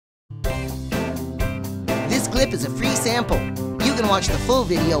clip is a free sample. You can watch the full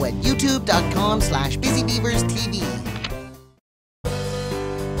video at youtube.com/busybeaverstv.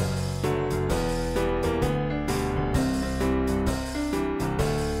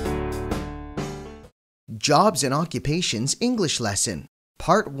 Jobs and Occupations English Lesson,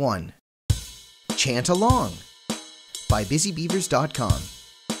 Part 1. Chant Along by busybeavers.com.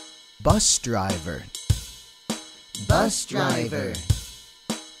 Bus driver, bus driver,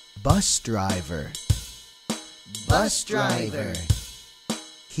 bus driver, bus driver.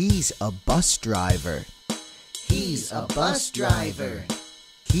 He's a bus driver. He's a bus driver.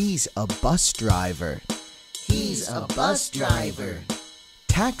 He's a bus driver. He's a bus driver.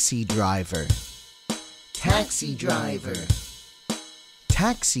 Taxi driver. Taxi driver.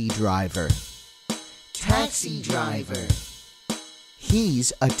 Taxi driver. Taxi driver.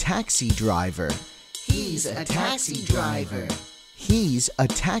 He's a taxi driver. He's a taxi driver. He's a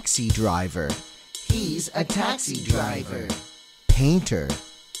taxi driver. He's a taxi driver. Painter.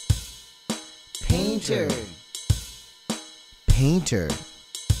 Painter. Painter.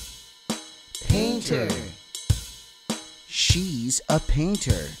 Painter. She's a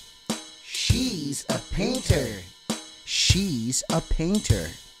painter. She's a painter. She's a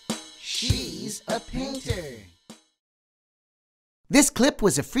painter. She's a painter. This clip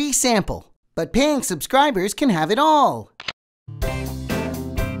was a free sample, but paying subscribers can have it all.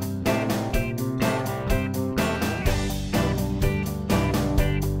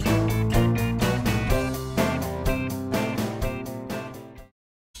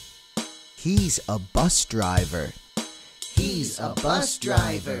 He's a bus driver. He's a bus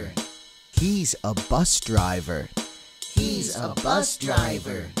driver. He's a bus driver. He's a bus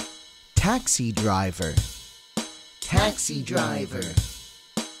driver. Taxi driver. Taxi driver.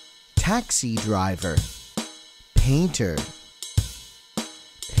 Taxi driver. Painter.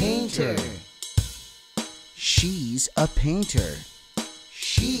 Painter. She's a painter.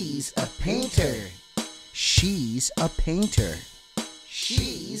 She's a painter. She's a painter.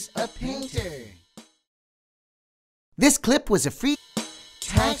 She's a painter. This clip was a free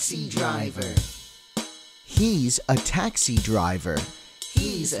taxi driver. He's a taxi driver.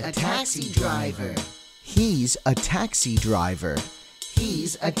 He's a taxi driver. He's a taxi driver.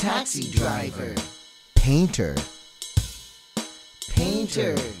 He's a taxi driver. Painter.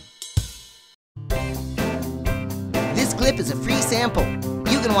 Painter. This clip is a free sample.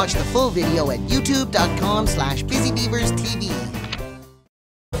 You can watch the full video at youtube.com/busybeaverstv.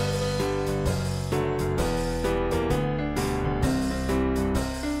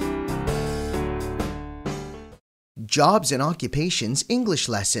 Jobs and Occupations English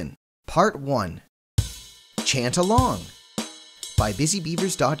Lesson, Part 1. Chant Along by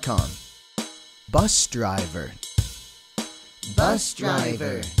busybeavers.com. Bus driver. Bus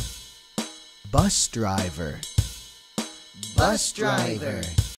driver. Bus driver. Bus driver.